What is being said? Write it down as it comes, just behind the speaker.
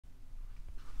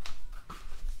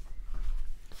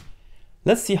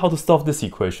Let's see how to solve this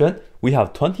equation. We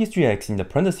have 23x in the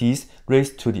parentheses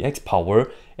raised to the x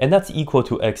power, and that's equal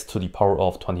to x to the power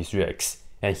of 23x.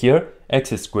 And here,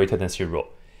 x is greater than 0.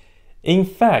 In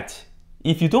fact,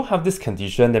 if you don't have this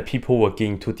condition, then people will get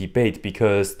into debate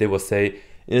because they will say,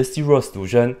 is 0 a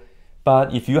solution?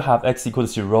 But if you have x equal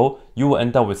to 0, you will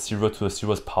end up with 0 to the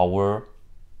 0th power.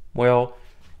 Well,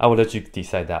 I will let you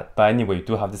decide that. But anyway, you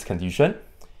do have this condition.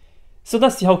 So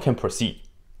let's see how we can proceed.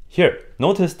 Here,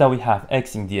 notice that we have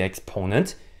x in the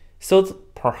exponent. So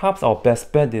perhaps our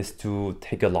best bet is to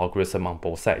take a logarithm on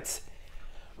both sides.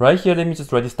 Right here, let me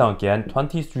just write this down again.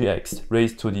 23x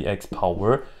raised to the x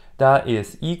power. That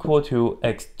is equal to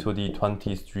x to the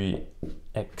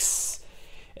 23x.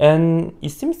 And it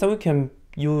seems that we can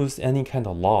use any kind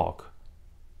of log.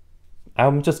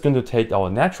 I'm just going to take our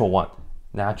natural log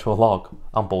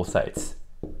on both sides.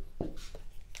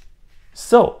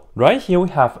 So right here we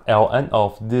have ln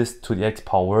of this to the x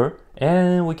power,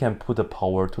 and we can put the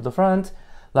power to the front.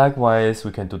 Likewise,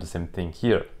 we can do the same thing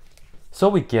here. So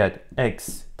we get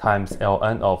x times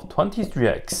ln of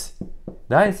 23x.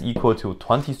 That is equal to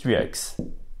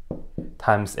 23x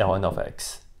times ln of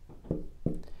x.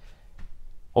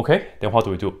 Okay, then what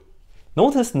do we do?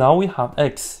 Notice now we have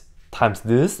x times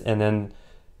this, and then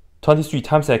 23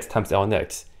 times x times ln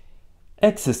x.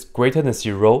 X is greater than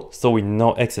 0, so we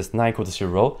know x is not equal to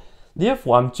 0.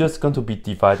 Therefore, I'm just going to be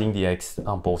dividing the x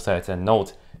on both sides. And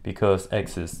note, because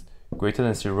x is greater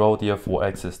than 0, therefore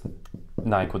x is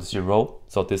not equal to 0.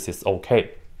 So this is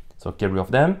okay. So get rid of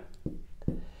them.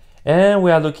 And we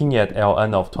are looking at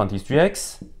ln of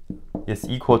 23x is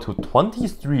equal to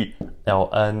 23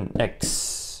 ln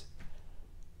x.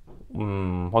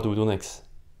 What do we do next?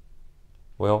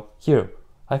 Well, here,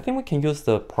 I think we can use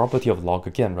the property of log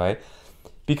again, right?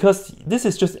 Because this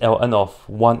is just ln of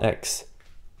 1x,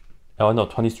 ln of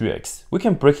 23x. We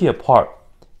can break it apart.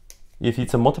 If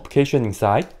it's a multiplication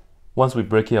inside, once we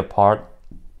break it apart,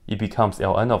 it becomes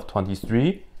ln of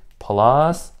 23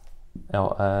 plus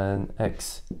ln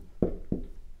x.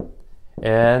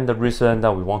 And the reason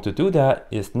that we want to do that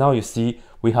is now you see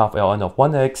we have ln of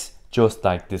 1x just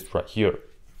like this right here.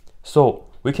 So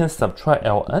we can subtract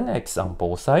ln x on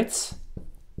both sides.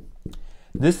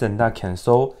 This and that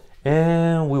cancel,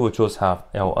 and we will just have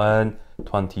ln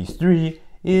 23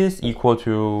 is equal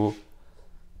to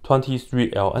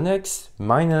 23 ln x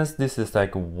minus this is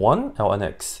like 1 ln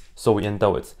x. So we end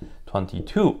up with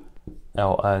 22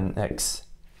 ln x.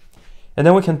 And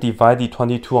then we can divide the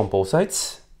 22 on both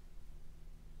sides.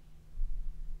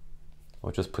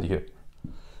 I'll just put it here.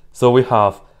 So we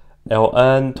have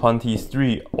ln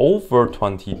 23 over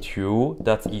 22,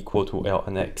 that's equal to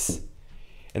ln x.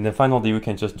 And then finally, we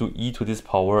can just do e to this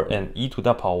power and e to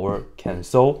that power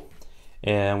cancel.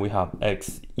 And we have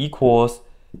x equals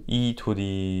e to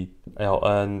the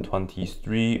ln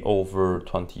 23 over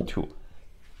 22.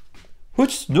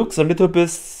 Which looks a little bit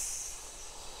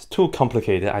too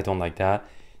complicated. I don't like that.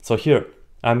 So here,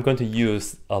 I'm going to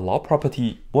use a log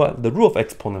property, well, the rule of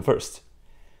exponent first.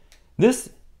 This,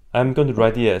 I'm going to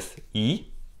write it as e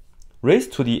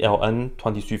raised to the ln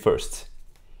 23 first.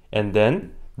 And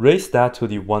then raise that to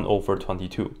the 1 over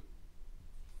 22.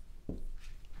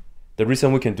 The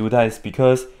reason we can do that is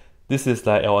because this is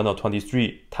like ln of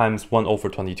 23 times 1 over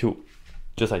 22,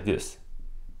 just like this.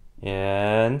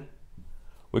 And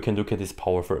we can look at this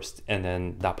power first, and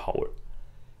then that power.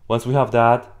 Once we have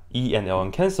that, e and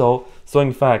ln cancel, so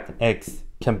in fact, x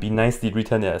can be nicely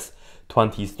written as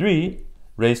 23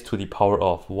 raised to the power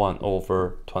of 1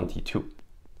 over 22.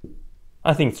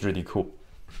 I think it's really cool.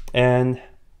 And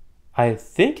I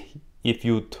think if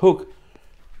you took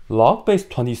log base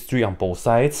 23 on both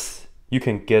sides, you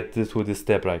can get to this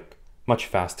step like much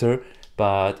faster,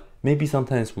 but maybe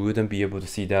sometimes we wouldn't be able to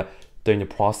see that during the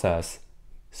process.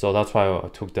 So that's why I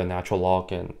took the natural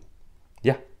log, and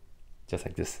yeah, just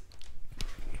like this.